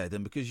want to share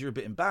them because you're a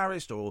bit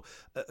embarrassed or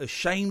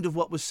ashamed of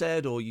what was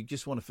said, or you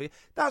just want to feel...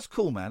 That's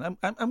cool, man,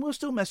 and we'll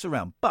still mess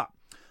around. But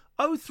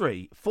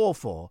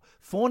 0344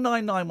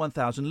 499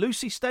 1000.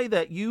 Lucy, stay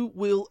there. You'll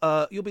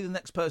be the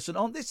next person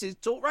on. This is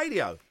Talk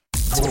Radio.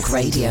 Talk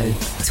Radio.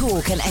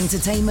 Talk and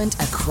entertainment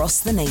across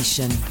the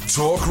nation.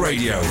 Talk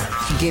Radio.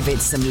 Give it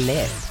some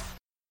lip.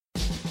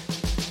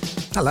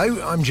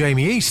 Hello, I'm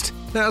Jamie East.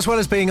 Now, as well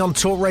as being on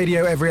Talk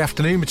Radio every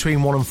afternoon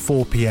between 1 and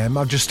 4 p.m,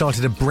 I've just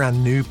started a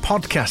brand new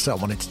podcast that I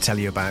wanted to tell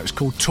you about. It's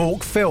called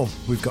Talk Film.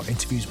 We've got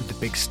interviews with the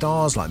big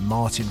stars like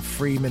Martin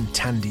Freeman,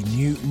 Tandy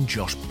Newton,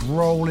 Josh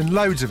Brolin,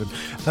 loads of them.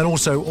 And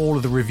also all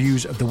of the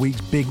reviews of the week's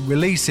big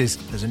releases.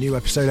 There's a new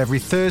episode every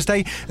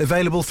Thursday,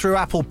 available through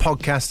Apple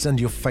Podcasts and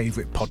your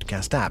favourite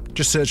podcast app.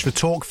 Just search for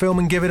Talk Film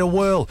and give it a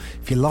whirl.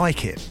 If you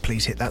like it,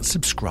 please hit that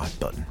subscribe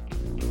button.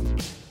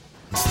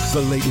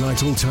 The Late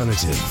Night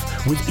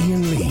Alternative with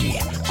Iain Lee.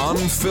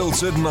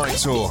 Unfiltered night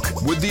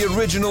talk with the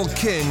original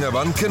king of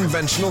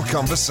unconventional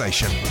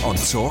conversation on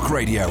Talk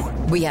Radio.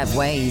 We have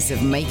ways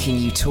of making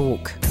you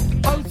talk.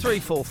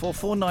 0344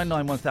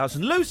 499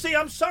 1000. Lucy,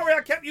 I'm sorry I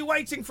kept you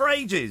waiting for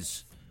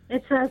ages.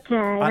 It's okay.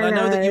 And I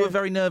know that you were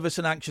very nervous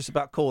and anxious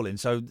about calling,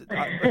 so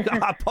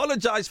I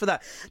apologise for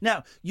that.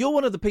 Now, you're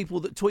one of the people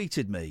that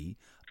tweeted me.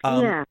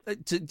 And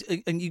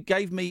you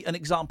gave me an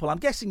example. I'm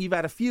guessing you've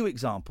had a few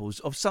examples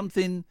of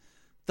something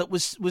that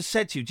was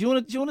said to you. Do you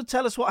want to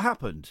tell us what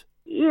happened?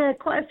 Yeah,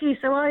 quite a few.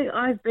 So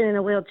I've been in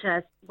a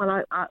wheelchair.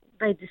 Well,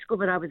 they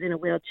discovered I was in a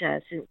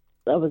wheelchair since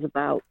I was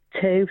about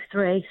 2,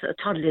 3, sort of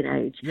toddling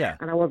age. Yeah.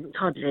 And I wasn't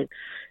toddling.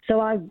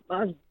 So I've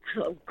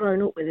sort of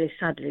grown up with this,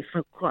 sadly,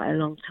 for quite a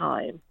long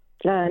time.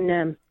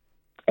 And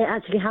it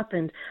actually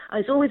happened.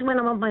 It's always when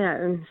I'm on my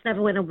own. It's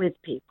never when I'm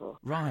with people.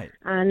 Right.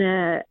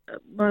 And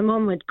my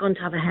mum had gone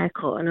to have a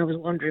haircut, and I was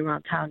wandering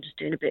around town just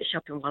doing a bit of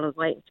shopping while I was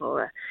waiting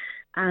for her.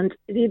 And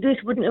this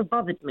wouldn't have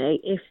bothered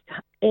me if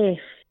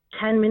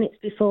 10 minutes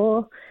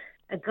before,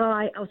 a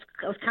guy, I was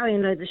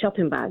carrying loads of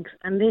shopping bags,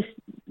 and this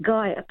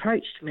guy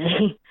approached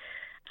me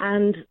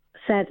and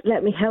said,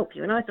 "Let me help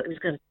you." And I thought he was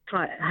going to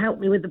try to help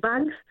me with the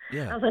bags.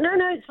 Yeah. I was like,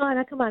 no, it's fine.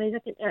 I can manage.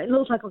 It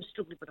looks like I was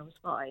struggling, but I was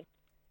fine.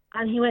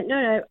 And he went,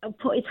 no, and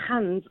put his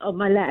hands on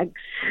my legs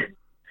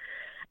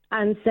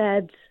and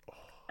said,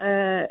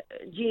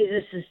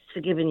 Jesus has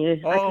forgiven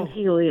you. I can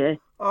heal you.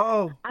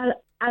 Oh. And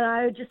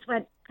I just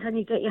went, "Can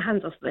you get your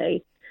hands off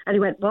me?" And he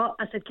went, "What?"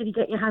 I said, "Can you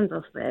get your hands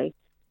off me?"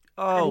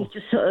 Oh. And he's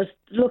just sort of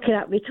looking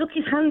at me, took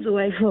his hands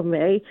away from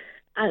me.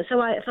 And so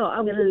I thought,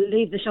 I'm going to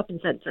leave the shopping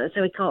centre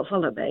so he can't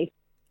follow me.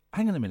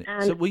 Hang on a minute.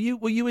 So were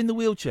you in the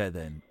wheelchair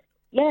then?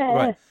 Yeah.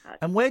 Right.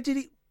 And where did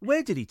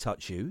he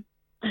touch you?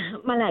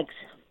 My legs.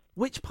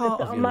 Which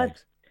part of your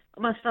legs?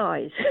 My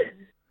thighs.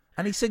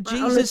 And he said,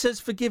 Jesus has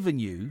forgiven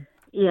you?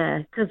 Yeah,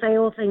 because they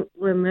all think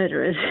we're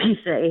murderers, you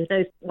see,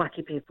 those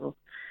wacky people.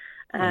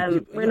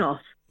 We're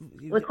not.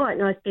 We're quite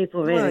nice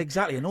people, really. Well,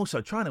 exactly. And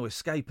also trying to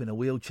escape in a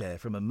wheelchair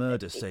from a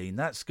murder scene,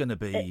 that's going to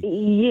be...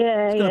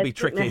 it's going to be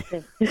tricky.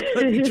 It's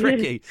going to be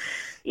tricky.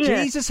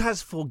 Yeah. Jesus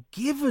has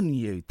forgiven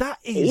you. That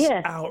is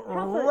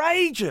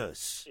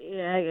outrageous.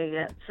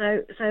 Yeah.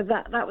 So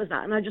that was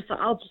that. And I just thought,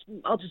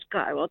 I'll just go.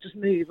 I'll just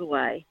move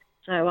away.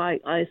 So I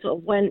sort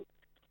of went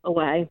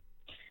away.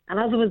 And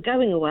as I was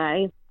going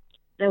away,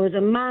 there was a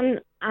man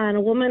and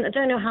a woman. I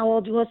don't know how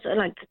old he was,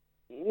 like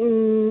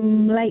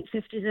late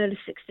 50s, early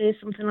 60s,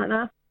 something like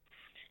that.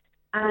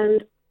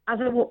 And as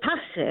I walked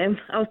past him,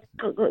 I was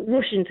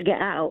rushing to get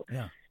out.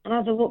 Yeah. And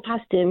as I walked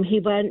past him, he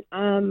went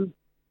turned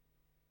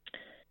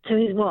to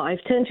his wife,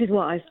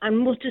 and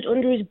muttered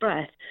under his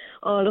breath,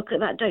 "Oh, look at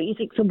that. Don't you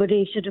think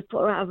somebody should have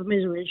put her out of her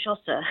misery and shot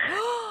her?"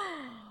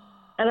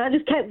 And I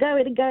just kept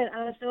going and going,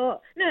 and I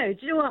thought, no,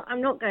 do you know what?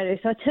 I'm not going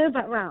to. So I turned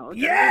back round.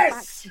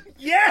 Yes!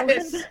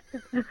 Yes!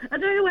 I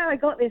don't know where I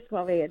got this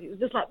from, Ian. It was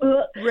just like,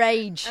 ugh.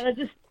 Rage.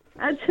 And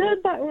I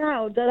turned back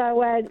round and I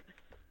went,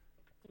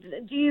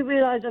 do you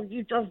realise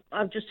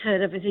I've just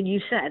heard everything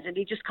you said? And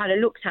he just kind of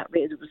looked at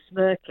me and was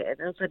smirking.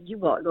 And I said, you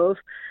what, love?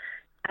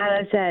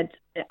 And I said,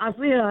 I've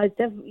realised,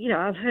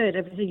 I've heard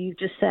everything you've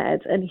just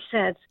said. And he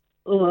said,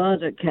 oh, I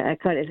don't care,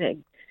 kind of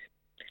thing.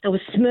 I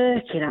was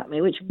smirking at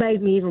me, which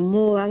made me even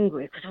more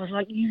angry because I was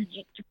like,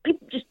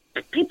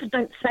 people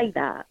don't say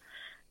that.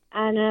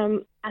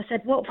 And I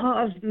said, what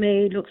part of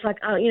me looks like,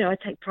 I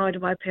take pride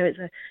in my appearance.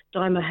 I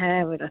dye my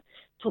hair and I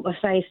put my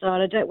face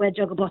on. I don't wear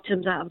jogger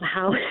bottoms out of the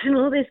house and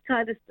all this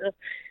kind of stuff.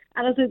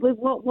 And I said,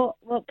 well,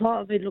 what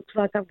part of me looks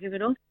like I've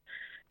given up?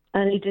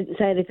 And he didn't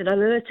say anything.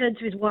 And then I turned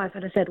to his wife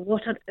and I said,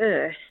 what on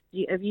earth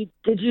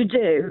did you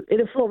do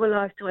in a former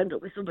life to end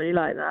up with somebody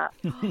like that?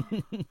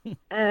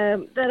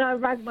 Then I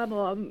rang my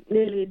mum,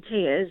 nearly in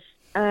tears,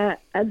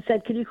 and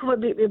said, can you come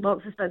and meet me in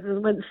Marks and Spencer's?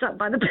 And went and sat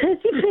by the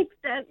Percy Pigs,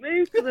 don't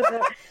move.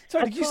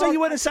 Sorry, did you say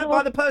you went and sat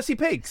by the Percy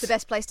Pigs? It's the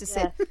best place to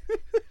sit.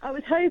 I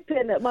was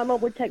hoping that my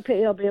mum would take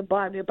pity on me and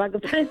buy me a bag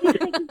of Percy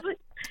Pigs.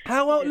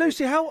 How old,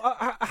 Lucy,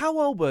 how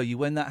old were you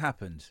when that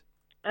happened?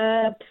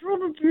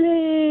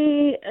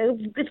 Probably,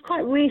 it's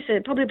quite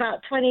recent, probably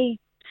about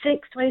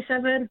 26,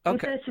 27. I'm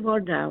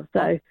 31 now,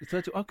 so.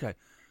 Okay.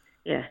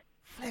 Yeah.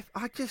 Flip,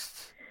 I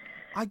just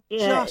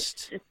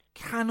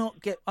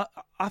cannot get...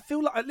 I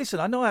feel like... Listen,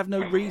 I know I have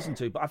no reason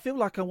to, but I feel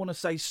like I want to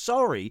say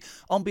sorry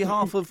on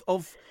behalf of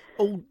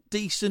all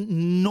decent,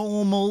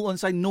 normal, and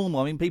say normal,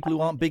 I mean people who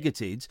aren't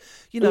bigoted,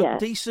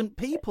 decent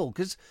people,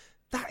 because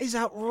that is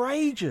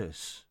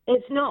outrageous.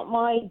 It's not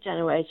my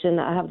generation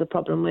that I have the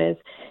problem with.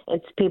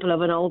 It's people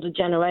of an older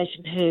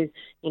generation who,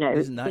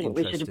 think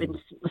we should have been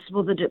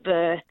smothered at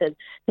birth and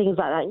things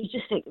like that. And you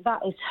just think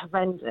that is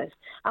horrendous.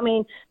 I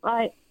mean,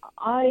 I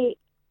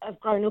have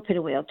grown up in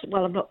a wheelchair.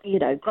 Well, I'm not,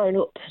 grown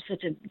up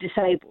sort of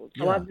disabled,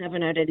 so I've never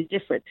known any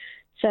different.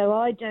 So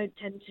I don't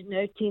tend to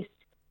notice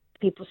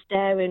people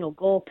staring or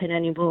gawping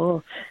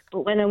anymore.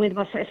 But when I'm if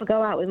I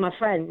go out with my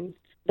friends,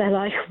 they're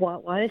like, why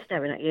are they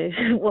staring at you?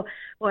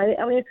 Why?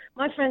 I mean,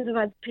 my friends have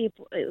had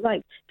people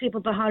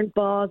behind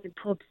bars in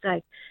pubs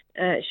say,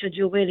 should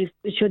your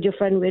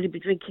friend really be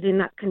drinking in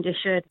that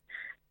condition?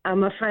 And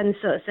my friend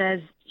sort of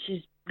says,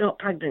 she's not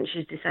pregnant,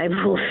 she's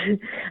disabled.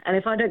 And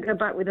if I don't go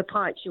back with a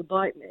pipe, she'll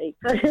bite me.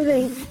 So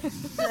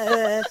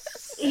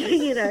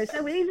he's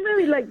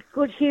very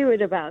good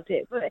hearing about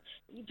it. But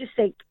you just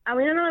think, I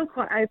mean, and I'm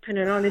quite open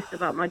and honest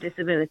about my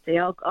disability.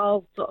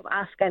 I'll sort of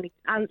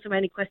answer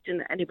any question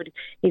that anybody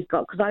has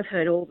got, because I've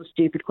heard all the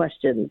stupid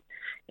questions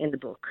in the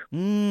book.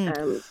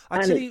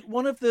 Actually,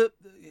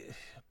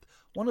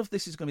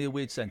 this is going to be a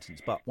weird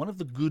sentence, but one of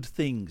the good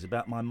things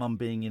about my mum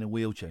being in a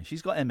wheelchair,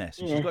 she's got MS,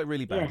 and she's got it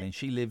really badly, and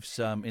she lives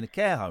in a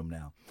care home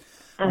now.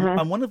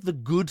 And one of the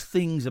good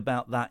things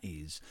about that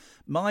is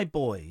my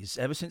boys,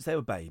 ever since they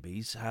were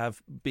babies,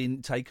 have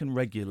been taken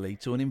regularly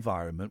to an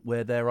environment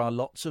where there are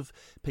lots of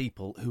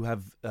people who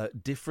have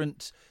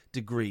different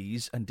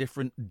degrees and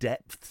different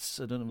depths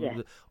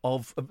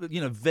of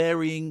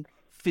varying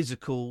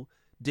physical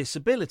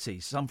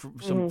disabilities, some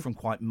from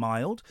quite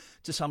mild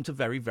to some to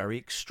very, very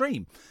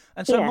extreme.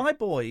 And so my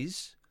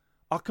boys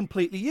are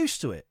completely used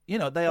to it.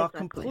 They are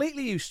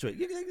completely used to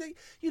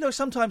it.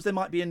 Sometimes there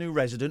might be a new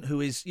resident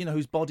who is,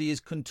 whose body is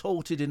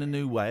contorted in a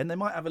new way, and they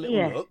might have a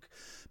little look,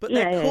 but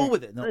they're cool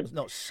with it.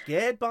 Not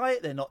scared by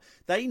it.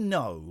 They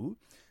know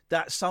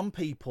that some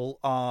people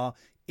are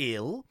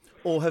ill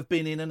or have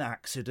been in an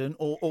accident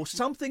or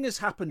something has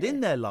happened in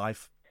their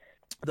life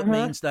that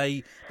means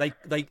they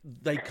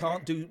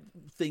can't do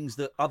things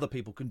that other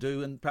people can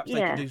do, and perhaps they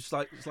can do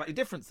slightly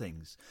different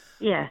things.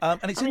 Yeah.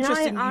 And it's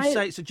interesting you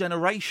say it's a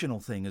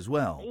generational thing as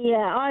well. Yeah,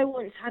 I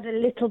once had a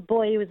little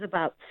boy who was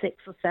about 6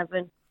 or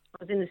 7. I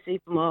was in the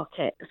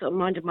supermarket, sort of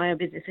minding my own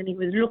business, and he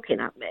was looking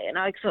at me, and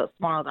I sort of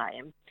smiled at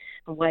him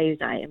and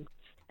waved at him.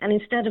 And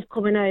instead of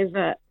coming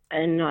over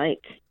and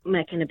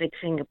making a big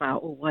thing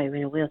about, why you're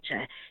in a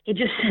wheelchair, he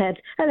just said,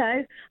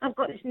 hello, I've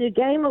got this new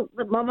game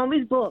that my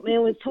mummy's bought me,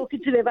 and was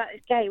talking to me about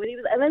this game,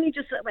 and then he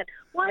just sort of went,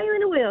 why are you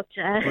in a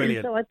wheelchair?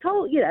 Brilliant. And so I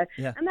told,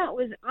 and that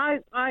was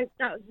that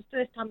was the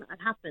first time that had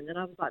happened, and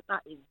I was like,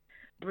 that is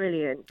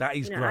brilliant. That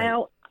is great.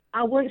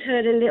 I once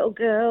heard a little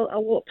girl, I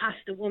walked past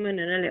a woman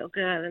and a little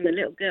girl, and the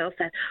little girl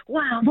said,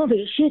 wow,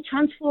 Mummy, is she a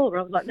transformer?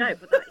 I was like, no,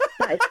 but that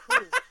is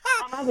cool.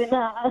 I'm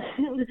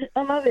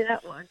having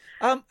that one.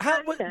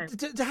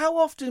 How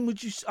often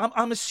would you?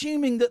 I'm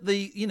assuming that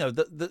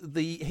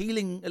the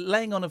healing,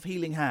 laying on of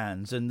healing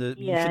hands, and you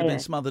should have been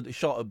smothered,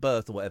 shot at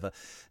birth or whatever.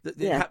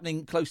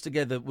 Happening close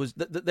together was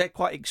that they're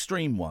quite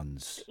extreme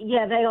ones.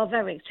 Yeah, they are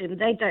very extreme.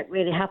 They don't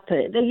really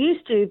happen. They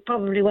used to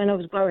probably when I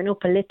was growing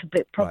up a little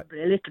bit, a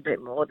little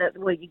bit more. That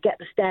where you get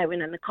the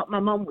staring and my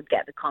mum would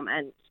get the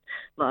comments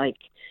like,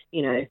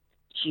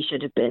 she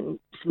should have been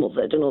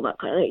smothered and all that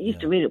kind of. It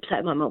used to really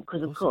upset my mum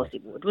because, of course,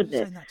 it would, wouldn't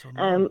it?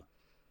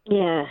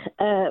 Yeah,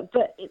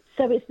 but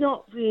it's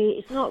not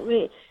really,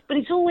 but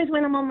it's always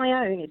when I'm on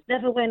my own. It's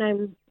never when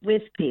I'm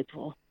with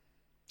people.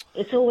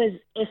 It's always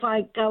if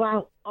I go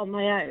out on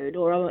my own,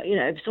 or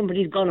if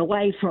somebody's gone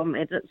away from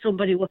me, that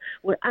somebody will.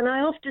 And I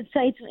often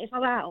say to them, if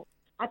I'm out,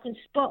 I can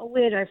spot a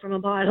weirdo from a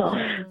mile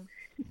off.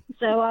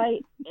 So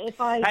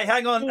Hey,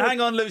 hang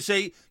on,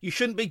 Lucy. You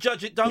shouldn't be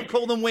judging. Don't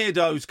call them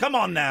weirdos. Come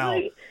on now.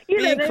 Be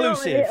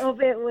inclusive. They're a little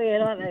bit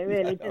weird, aren't they?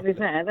 Really, to be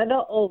fair, they're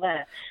not all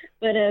there,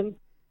 but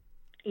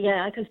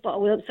yeah, I can spot a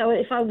weirdo. So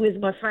if I'm with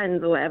my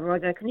friends or whatever, I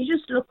go, "Can you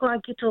just look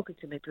like you're talking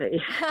to me,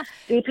 please?"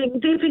 deep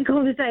in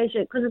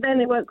conversation, because then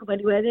they won't come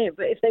anywhere near.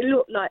 But if they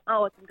look like,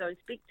 I can go and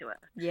speak to her.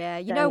 Yeah,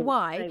 you know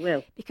why? They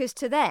will. Because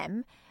to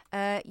them,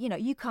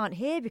 you can't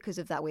hear because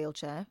of that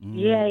wheelchair.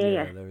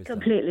 Yeah.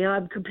 Completely.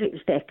 I'm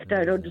completely sick. I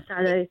don't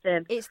understand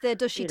anything. It's the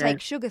does she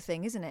take sugar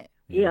thing, isn't it?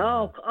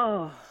 Yeah.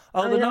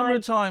 The number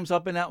of times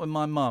I've been out with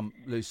my mum,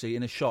 Lucy,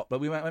 in a shop, but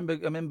I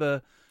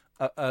remember.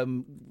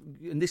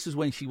 And this is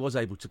when she was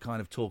able to kind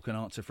of talk and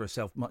answer for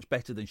herself much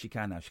better than she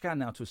can now. She can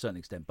now to a certain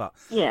extent, but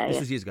this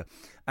was years ago.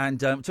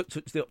 And took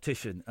to the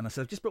optician, and I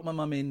said, I've just brought my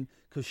mum in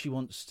because she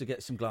wants to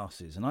get some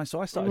glasses. And I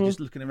started just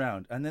looking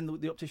around, and then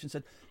the optician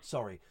said,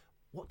 "Sorry,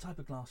 what type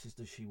of glasses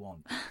does she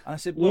want?" And I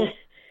said, "Well,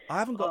 I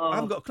haven't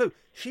got a clue.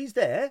 She's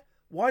there.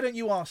 Why don't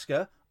you ask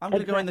her? I'm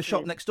going to go in the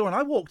shop next door." And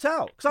I walked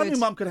out because I knew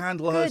Mum could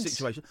handle her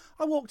situation.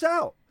 I walked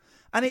out,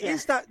 and it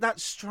is that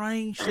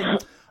strange thing,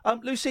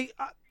 Lucy.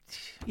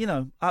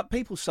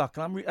 People suck,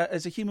 and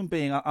as a human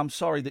being, I'm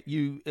sorry that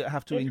you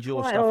have to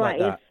endure stuff like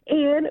that.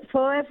 Ian,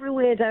 for every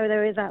weirdo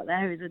there is out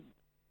there who's a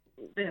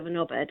bit of a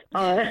knobhead.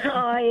 I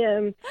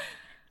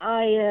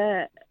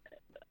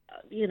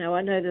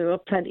know there are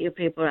plenty of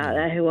people out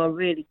there who are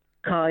really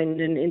kind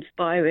and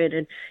inspiring,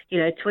 and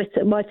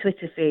my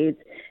Twitter feed,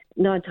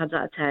 9 times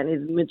out of 10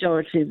 is the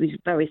majority is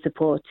very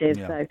supportive.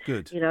 So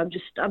good. I'm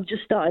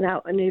just starting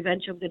out a new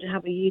venture. I'm going to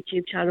have a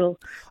YouTube channel.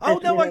 Oh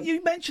no!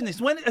 You mentioned this.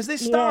 When has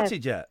this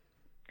started yet?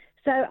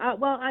 So I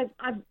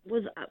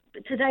was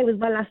today was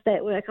my last day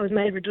at work. I was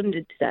made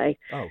redundant today.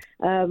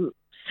 So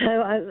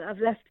I've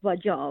left my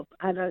job,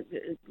 and I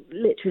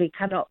literally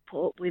cannot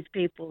put up with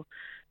people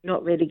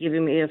not really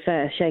giving me a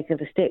fair shake of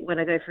the stick when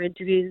I go for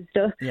interviews and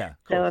stuff. Yeah.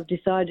 So I've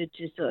decided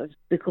to sort of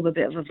become a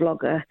bit of a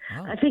vlogger.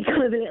 Oh. I think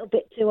I'm a little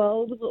bit too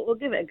old, but we'll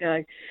give it a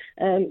go.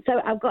 So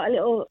I've got a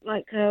little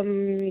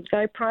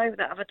GoPro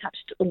that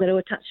I'm going to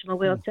attach to my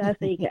wheelchair,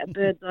 so you get a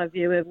bird's eye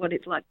view of what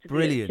it's like to be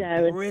in a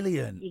chair.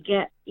 Brilliant. You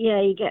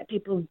get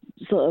people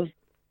sort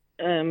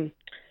of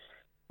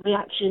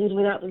reactions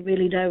without them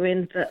really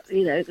knowing that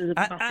there's a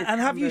massive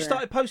and have you camera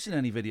started posting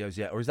any videos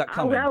yet, or is that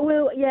coming? I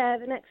will. Yeah,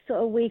 the next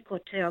sort of week or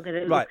two, I'm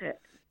going to look at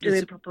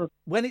doing proper.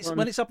 When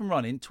it's up and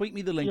running, tweet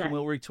me the link and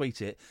we'll retweet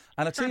it.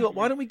 And I tell you what,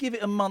 why don't we give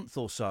it a month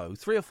or so,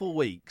 3 or 4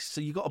 weeks,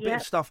 so you've got a bit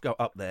of stuff go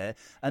up there,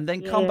 and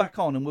then come back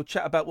on and we'll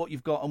chat about what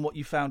you've got and what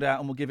you found out,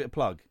 and we'll give it a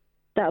plug.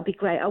 That would be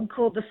great. I'm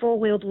called the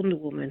Four-Wheeled Wonder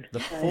Woman. The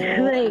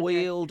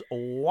Four-Wheeled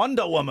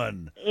Wonder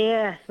Woman.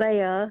 Yes,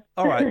 they are.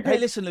 All right. Hey,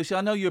 listen, Lucy,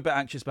 I know you're a bit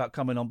anxious about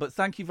coming on, but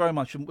thank you very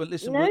much. And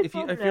listen, if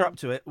you're up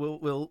to it,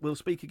 we'll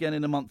speak again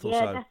in a month or so.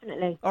 Yeah,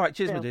 definitely. All right.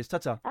 Cheers, my dears.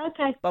 Ta-ta.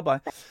 Okay.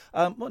 Bye-bye.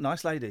 What a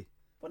nice lady.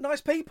 What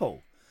nice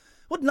people.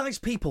 What nice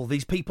people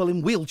these people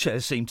in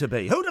wheelchairs seem to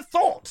be. Who'd have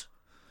thought?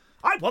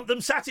 I want them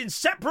sat in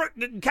separate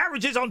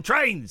carriages on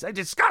trains. They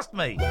disgust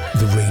me.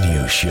 The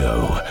radio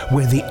show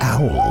where the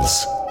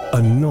owls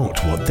are not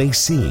what they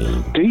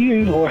seem. Do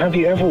you or have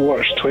you ever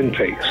watched Twin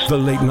Peaks? The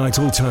Late Night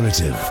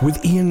Alternative with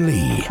Iain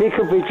Lee. We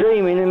could be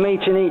dreaming and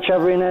meeting each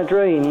other in our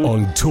dreams.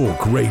 On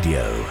Talk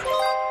Radio.